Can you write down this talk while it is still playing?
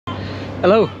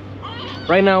Hello!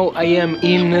 Right now I am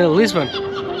in Lisbon,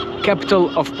 capital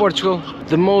of Portugal,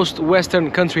 the most western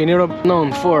country in Europe,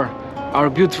 known for our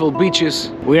beautiful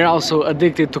beaches. We are also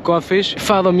addicted to codfish.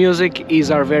 Fado music is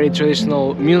our very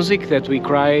traditional music that we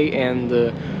cry and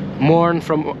mourn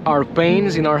from our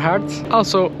pains in our hearts.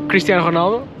 Also Cristiano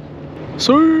Ronaldo.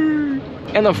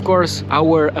 And of course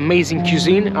our amazing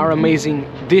cuisine, our amazing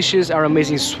dishes, our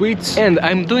amazing sweets. And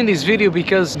I'm doing this video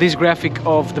because this graphic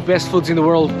of the best foods in the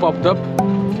world popped up.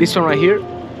 This one right here.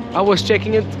 I was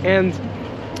checking it and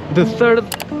the third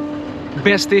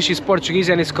best dish is Portuguese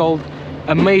and it's called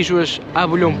Amêijoas a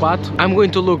Bulhão Pato. I'm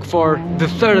going to look for the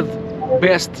third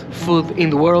best food in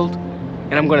the world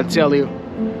and I'm gonna tell you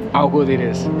how good it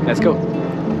is. Let's go!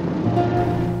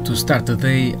 To start the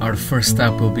day, our first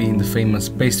stop will be in the famous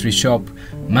pastry shop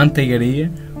Manteigaria,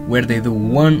 where they do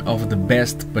one of the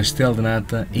best Pastel de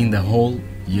Nata in the whole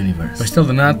universe. Pastel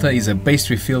de Nata is a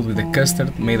pastry filled with a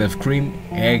custard made of cream,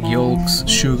 egg yolks,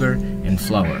 sugar and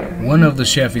flour. One of the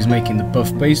chefs is making the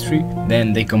puff pastry,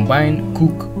 then they combine,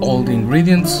 cook all the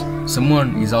ingredients.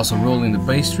 Someone is also rolling the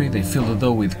pastry, they fill the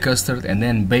dough with custard and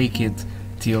then bake it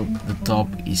till the top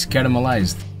is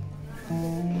caramelized.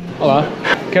 Olá,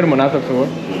 quero uma nata, por favor.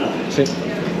 Sim.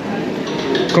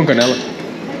 Com canela.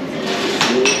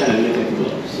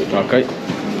 Ok.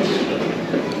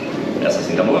 Essa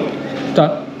assim tá boa?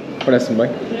 Tá, parece-me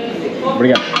bem.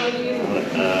 Obrigado.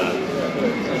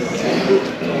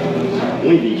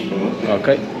 1,20, por favor.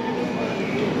 Ok.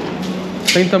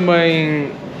 Tem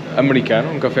também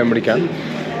americano, um café americano.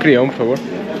 Queria um, por favor.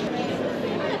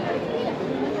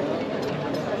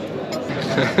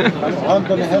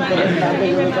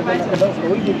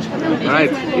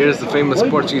 Alright, here's the famous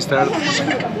Portuguese tart.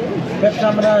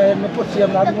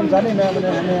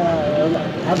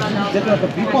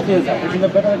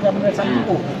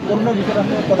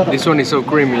 This one is so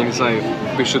creamy inside.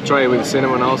 We should try it with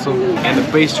cinnamon also. And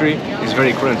the pastry is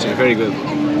very crunchy, very good.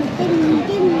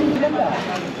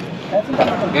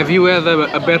 Have you had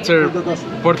a better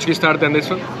Portuguese tart than this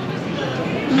one?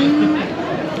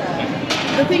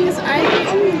 The thing is, I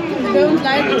don't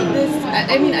like this.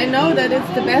 I mean, I know that it's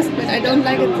the best, but I don't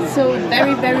like it so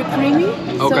very, very creamy.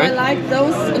 Okay. So I like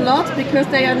those a lot because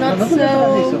they are not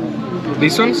so.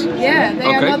 These ones? Yeah,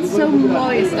 they are not so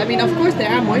moist. I mean, of course they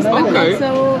are moist, but not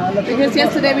so. Because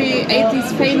yesterday we ate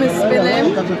these famous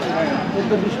Bulhão,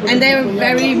 and they were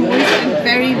very moist and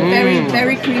very,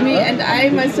 very creamy. And I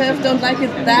myself don't like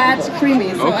it that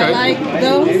creamy. So I like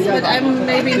those, but I'm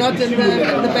maybe not the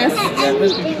best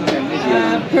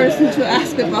person to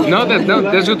ask about. No,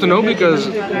 that's good to know because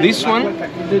this one,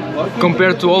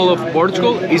 compared to all of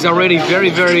Portugal, is already very,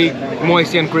 very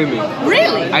moist and creamy.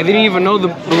 Really? I didn't even know the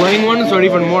plain ones are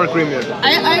even more creamier.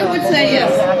 I would say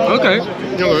yes. Okay.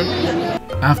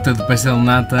 After the pastel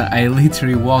nata, I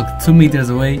literally walked 2 meters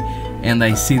away and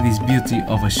I see this beauty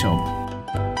of a shop.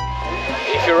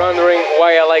 If you're wondering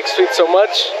why I like sweets so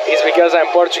much, it's because I'm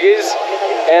Portuguese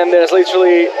and there's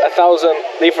literally 1,000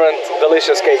 different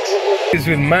delicious cakes. It's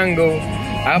with mango,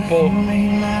 apple,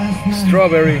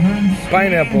 strawberry,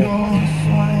 pineapple,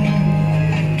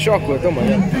 chocolate, oh my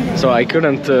god. So I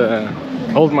couldn't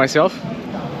hold myself.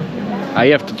 I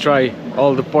have to try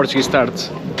all the Portuguese tarts.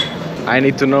 I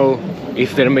need to know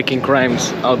if they're making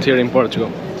crimes out here in Portugal.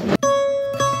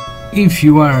 If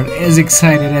you are as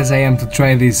excited as I am to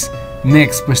try this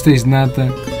next Pasteis de Nata,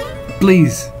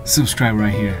 please subscribe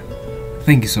right here.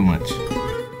 Thank you so much.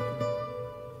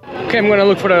 Okay, I'm gonna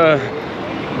look for a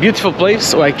beautiful place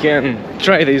so I can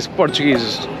try these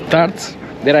Portuguese tarts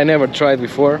that I never tried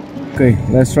before. Okay,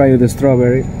 let's try the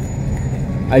strawberry.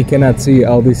 I cannot see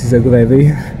how this is a good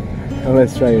idea.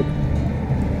 Let's try it.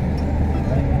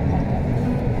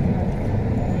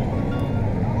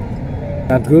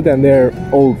 Not good, and they're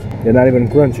old. They're not even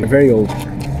crunchy. Very old.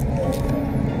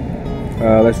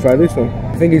 Let's try this one.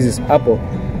 I think this is apple.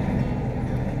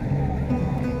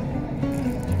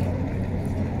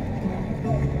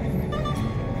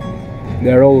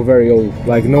 They're all very old.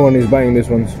 Like no one is buying these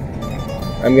ones.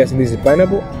 I'm guessing this is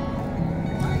pineapple.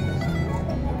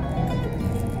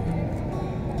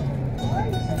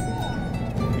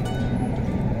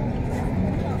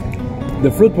 The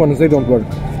fruit ones, they don't work.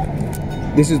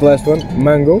 This is the last one,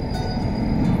 mango.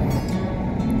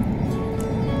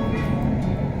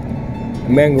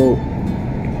 Mango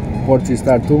Portuguese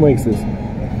tart. Who makes this?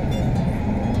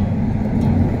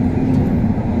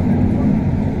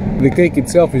 The cake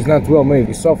itself is not well made.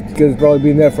 It's soft because it's probably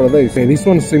been there for days. Okay, these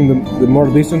ones seem the more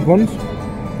decent ones.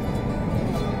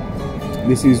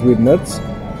 This is with nuts.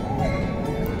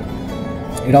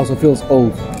 It also feels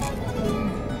old.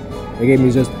 They gave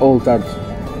me just old tarts.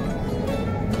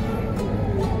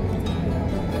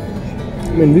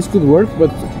 I mean, this could work, but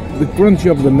the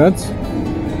crunchy of the nuts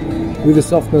with the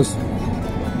softness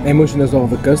and mushiness of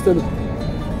the custard,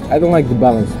 I don't like the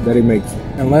balance that it makes.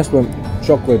 And last one,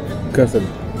 chocolate custard.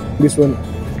 This one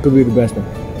could be the best one.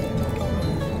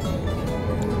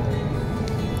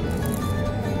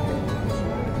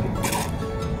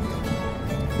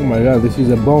 Oh my god, this is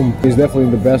a bomb. It's definitely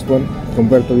the best one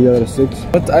compared to the other 6.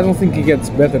 But I don't think it gets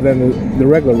better than the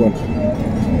regular one.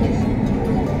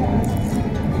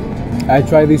 I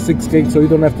tried these 6 cakes, so you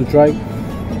don't have to try.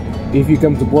 If you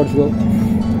come to Portugal,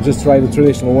 just try the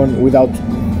traditional one without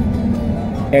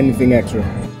anything extra.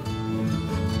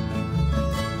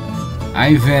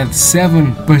 I've had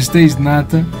 7 Pasteis de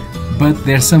Nata, but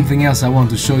there's something else I want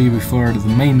to show you before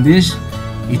the main dish.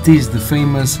 It is the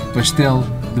famous pastel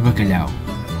de bacalhau.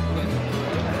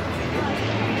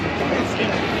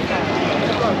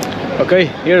 Okay,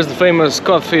 here's the famous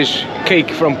codfish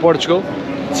cake from Portugal.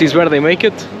 This is where they make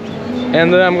it,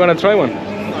 and I'm gonna try one.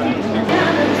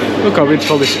 Look how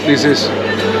beautiful this is.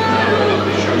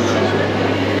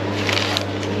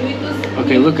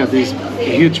 Okay, look at this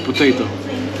huge potato.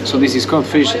 So this is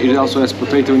codfish, it also has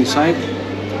potato inside.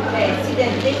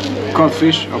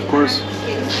 Codfish, of course.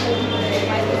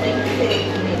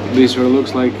 This is what it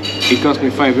looks like. It cost me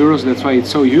 €5, that's why it's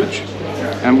so huge.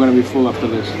 I'm gonna be full after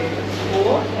this.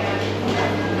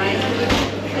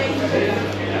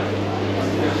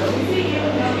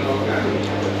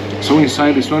 So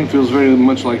inside this one feels very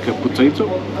much like a potato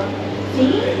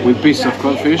with pieces of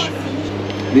codfish.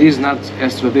 It is not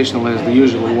as traditional as the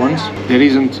usual ones. There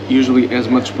isn't usually as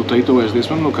much potato as this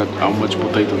one. Look at how much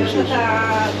potato this is.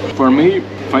 For me,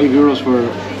 €5 for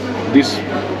this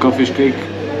codfish cake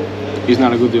is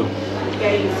not a good deal.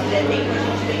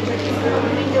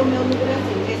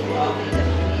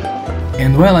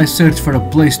 And while I search for a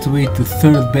place to eat the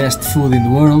 3rd best food in the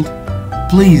world,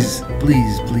 please,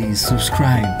 please, please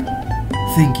subscribe.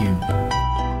 Thank you.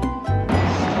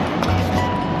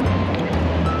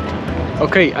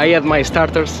 Okay, I had my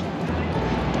starters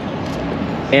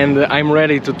and I'm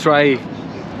ready to try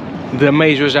the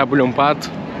Amêijoas à Bulhão Pato.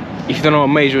 If you don't know,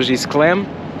 Amêijoas is clam.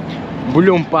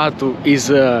 Bulhão Pato is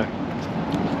a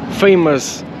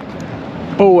famous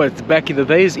poet back in the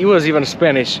days. He was even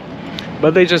Spanish,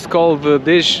 but they just called the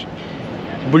dish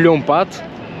Bulhão Pato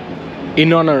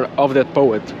in honor of that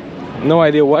poet. No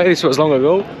idea why, this was long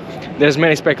ago. There's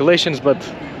many speculations, but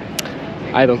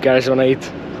I don't care, I just wanna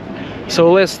eat.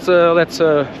 So let's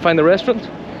find a restaurant.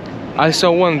 I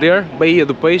saw one there, Baía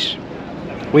do Peixe,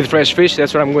 with fresh fish,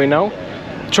 that's where I'm going now.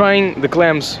 Trying the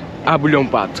clams à Bulhão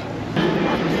Pato.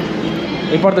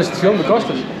 Importas-te de João de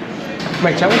Costas? Como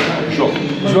é que chama? João.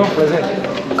 João, prazer.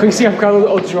 Conheci há bocado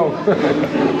outro João.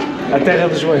 A terra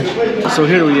dos Joões. So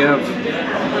here we have,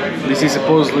 this is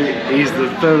supposedly is the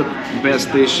 3rd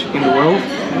best dish in the world.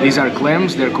 These are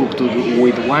clams, they're cooked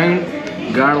with wine,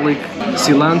 garlic,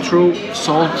 cilantro,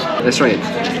 salt. Let's try it.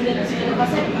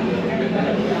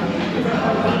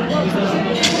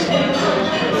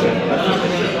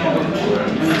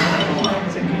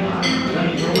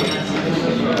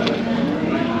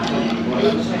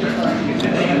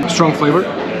 Strong flavor,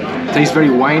 tastes very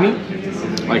winey,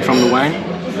 like from the wine.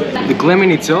 The clam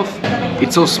in itself,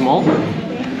 it's so small,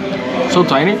 so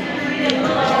tiny.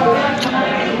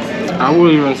 I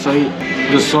would even say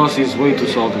the sauce is way too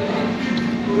salty.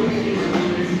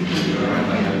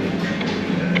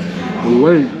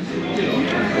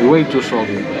 Way too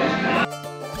salty.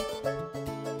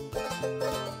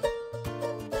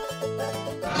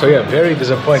 So yeah, very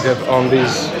disappointed on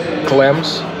these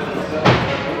clams,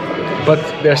 but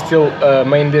there's still a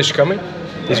main dish coming.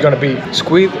 It's gonna be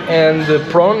squid and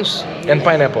prawns and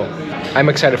pineapple. I'm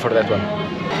excited for that one.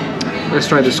 Let's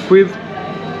try the squid.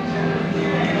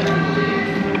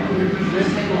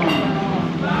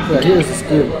 Yeah, here's the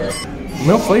squid.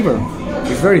 No flavor.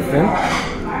 It's very thin.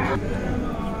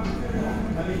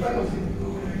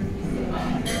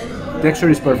 Texture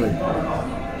is perfect.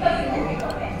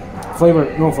 Flavor,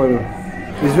 no flavor.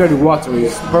 It's very watery.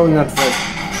 It's probably not fresh.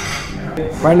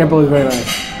 Pineapple is very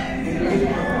nice.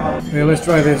 Okay, let's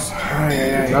try this.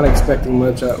 Not expecting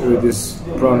much with this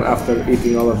prawn after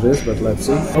eating all of this, but let's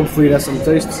see. Hopefully it has some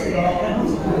taste.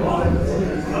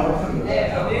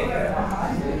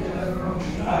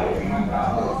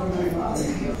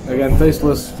 Again,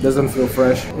 tasteless, doesn't feel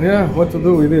fresh. Yeah, what to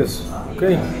do with this?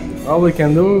 Okay, all we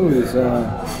can do is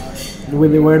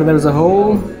with where there's a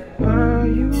hole.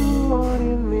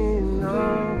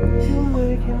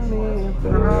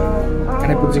 Can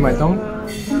I put it in my tongue?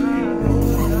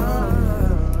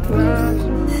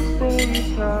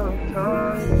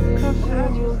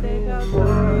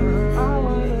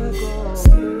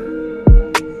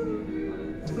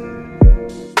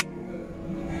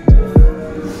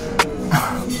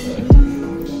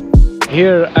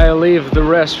 Here I leave the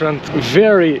restaurant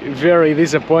very, very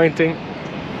disappointed.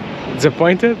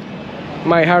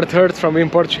 My heart hurts from being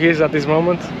Portuguese at this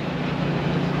moment.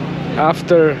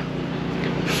 After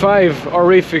 5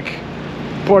 horrific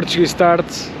Portuguese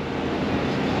tarts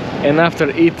and after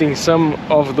eating some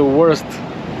of the worst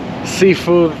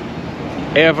seafood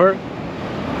ever,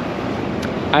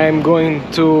 I am going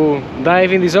to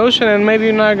dive in this ocean and maybe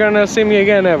you're not gonna see me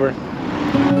again ever.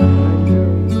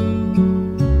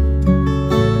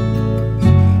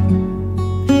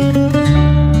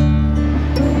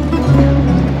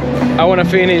 I want to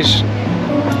finish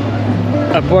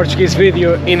a Portuguese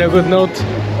video in a good note,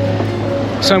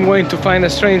 so I'm going to find a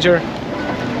stranger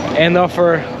and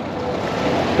offer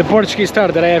the Portuguese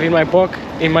tart that I have in my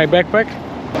backpack.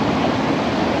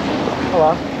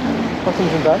 Olá, posso me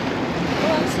juntar?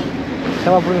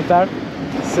 Estava a perguntar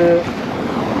se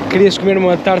querias comer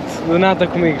uma tarte de nata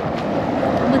comigo.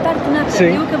 Uma tarte de nata?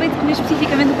 Sim. Eu acabei de comer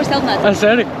especificamente um pastel de nata. A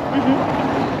sério?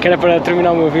 Que era para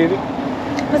terminar o meu vídeo.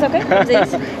 Mas ok, vamos a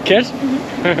isso. Queres?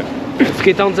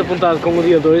 Fiquei tão desapontado com o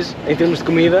dia 2 em termos de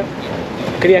comida.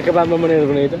 Queria acabar de uma maneira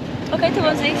bonita. Ok, então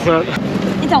vamos a isso.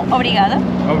 Então, obrigada.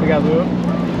 Obrigado eu.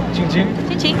 Tchim tchim.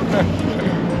 Tchim tchim.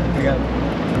 Obrigado.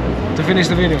 Tu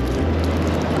finished the video?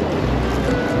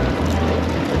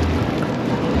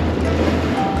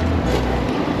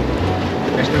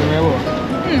 Esta não é boa.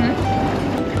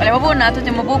 Olha, é uma boa nata,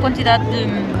 tem uma boa quantidade de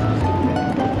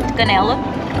canela.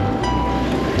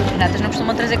 As natas não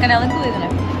costumam trazer canela incluída, não é?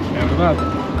 É verdade.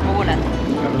 Uma boa nata.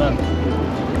 É verdade.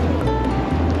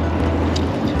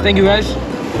 Thank you guys.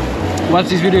 Watch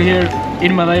this video here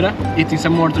in Madeira, eating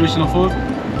some more traditional food.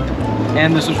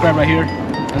 And subscribe right here.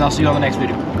 And I'll see you on the next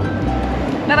video.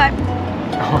 Bye bye.